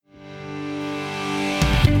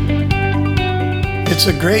It's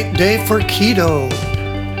a great day for keto.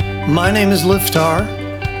 My name is Liftar,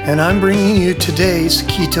 and I'm bringing you today's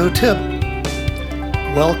keto tip.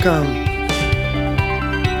 Welcome.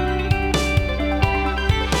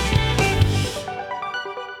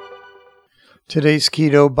 Today's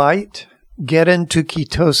keto bite: get into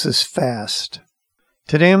ketosis fast.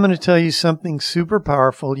 Today I'm going to tell you something super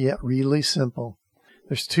powerful yet really simple.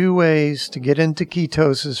 There's two ways to get into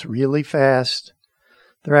ketosis really fast.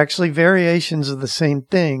 They're actually variations of the same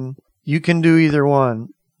thing. You can do either one.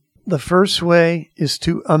 The first way is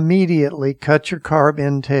to immediately cut your carb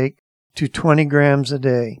intake to 20 grams a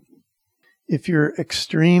day. If you're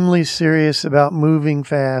extremely serious about moving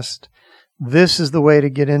fast, this is the way to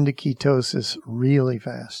get into ketosis really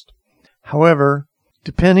fast. However,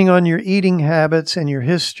 depending on your eating habits and your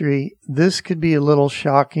history, this could be a little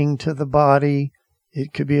shocking to the body.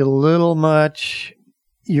 It could be a little much.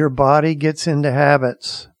 Your body gets into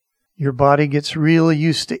habits. Your body gets really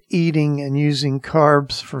used to eating and using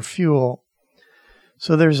carbs for fuel.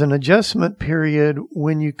 So there's an adjustment period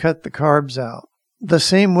when you cut the carbs out. The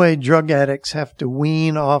same way drug addicts have to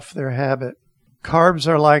wean off their habit. Carbs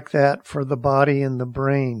are like that for the body and the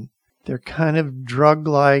brain. They're kind of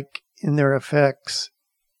drug-like in their effects,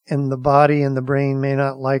 and the body and the brain may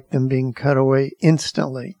not like them being cut away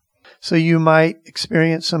instantly. So you might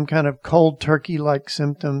experience some kind of cold turkey-like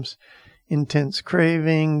symptoms, intense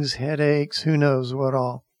cravings, headaches, who knows what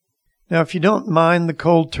all. Now, if you don't mind the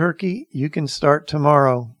cold turkey, you can start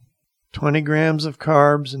tomorrow. 20 grams of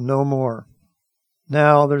carbs and no more.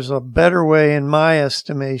 Now, there's a better way in my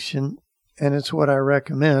estimation, and it's what I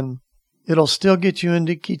recommend. It'll still get you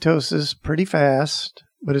into ketosis pretty fast,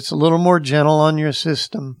 but it's a little more gentle on your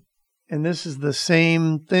system. And this is the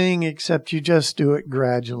same thing, except you just do it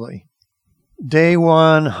gradually. Day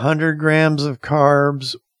 100 grams of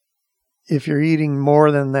carbs. If you're eating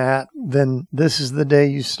more than that, then this is the day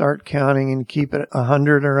you start counting and keep it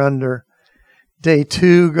 100 or under. Day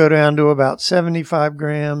 2, go down to about 75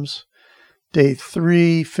 grams. Day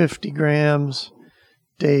 3, 50 grams.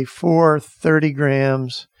 Day 4, 30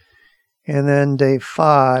 grams. And then day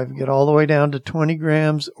 5, get all the way down to 20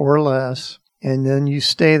 grams or less. And then you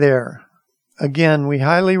stay there. Again, we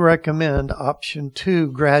highly recommend option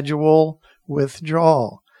 2, gradual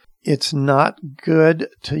withdrawal. It's not good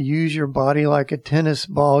to use your body like a tennis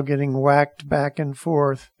ball getting whacked back and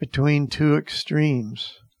forth between two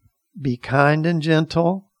extremes. Be kind and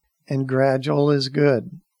gentle, and gradual is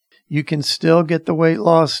good. You can still get the weight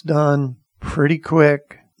loss done pretty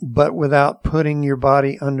quick, but without putting your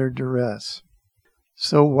body under duress.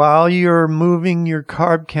 So while you're moving your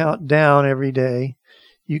carb count down every day,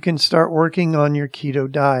 you can start working on your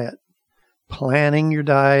keto diet. Planning your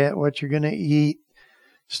diet, what you're going to eat.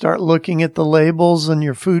 Start looking at the labels in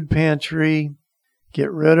your food pantry.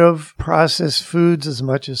 Get rid of processed foods as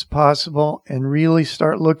much as possible and really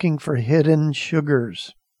start looking for hidden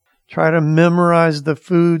sugars. Try to memorize the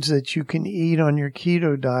foods that you can eat on your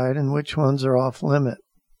keto diet and which ones are off limit.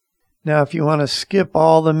 Now, if you want to skip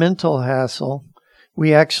all the mental hassle,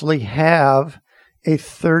 we actually have a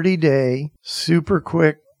 30-day super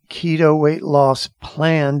quick keto weight loss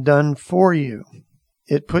plan done for you.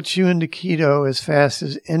 It puts you into keto as fast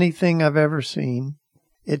as anything I've ever seen.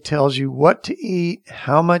 It tells you what to eat,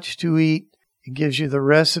 how much to eat. It gives you the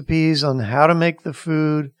recipes on how to make the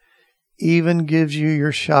food, even gives you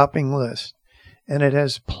your shopping list. And it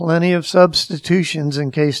has plenty of substitutions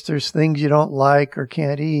in case there's things you don't like or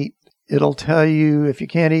can't eat. It'll tell you if you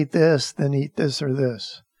can't eat this, then eat this or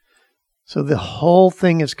this. So the whole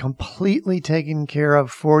thing is completely taken care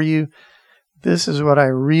of for you. This is what I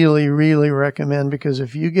really, really recommend, because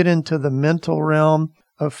if you get into the mental realm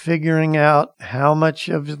of figuring out how much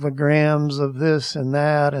of the grams of this and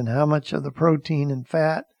that and how much of the protein and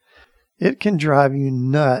fat, it can drive you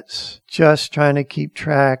nuts just trying to keep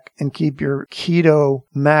track and keep your keto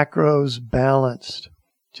macros balanced.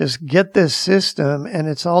 Just get this system and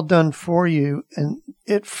it's all done for you, and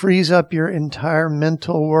it frees up your entire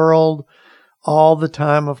mental world, all the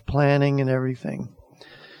time of planning and everything.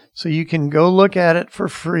 So you can go look at it for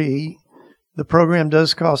free. The program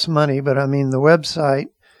does cost money, but the website,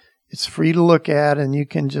 it's free to look at, and you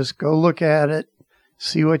can just go look at it,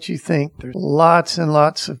 see what you think. There's lots and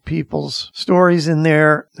lots of people's stories in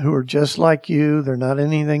there who are just like you. They're not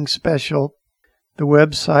anything special. The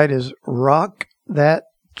website is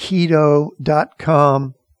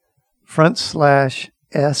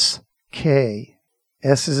rockthatketo.com/SK.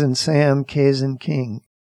 S is in Sam, K is in King.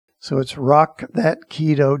 So it's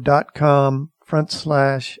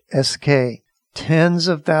rockthatketo.com/SK. Tens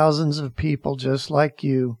of thousands of people just like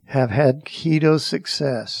you have had keto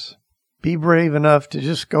success. be brave enough to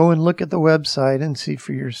just go and look at the website and see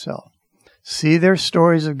for yourself. See their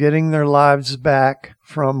stories of getting their lives back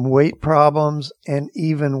from weight problems and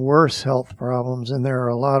even worse health problems. And there are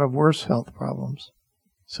a lot of worse health problems.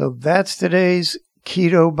 So that's today's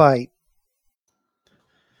Keto Bite.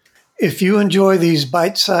 If you enjoy these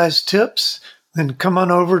bite-sized tips, then come on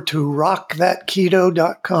over to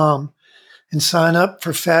rockthatketo.com and sign up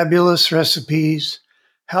for fabulous recipes,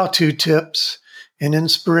 how-to tips, and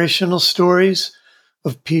inspirational stories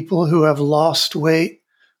of people who have lost weight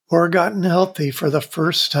or gotten healthy for the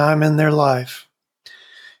first time in their life.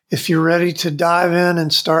 If you're ready to dive in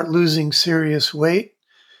and start losing serious weight,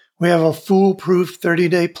 we have a foolproof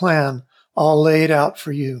 30-day plan all laid out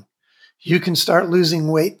for you. You can start losing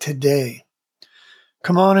weight today.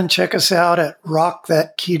 Come on and check us out at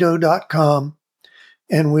rockthatketo.com,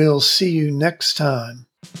 and we'll see you next time.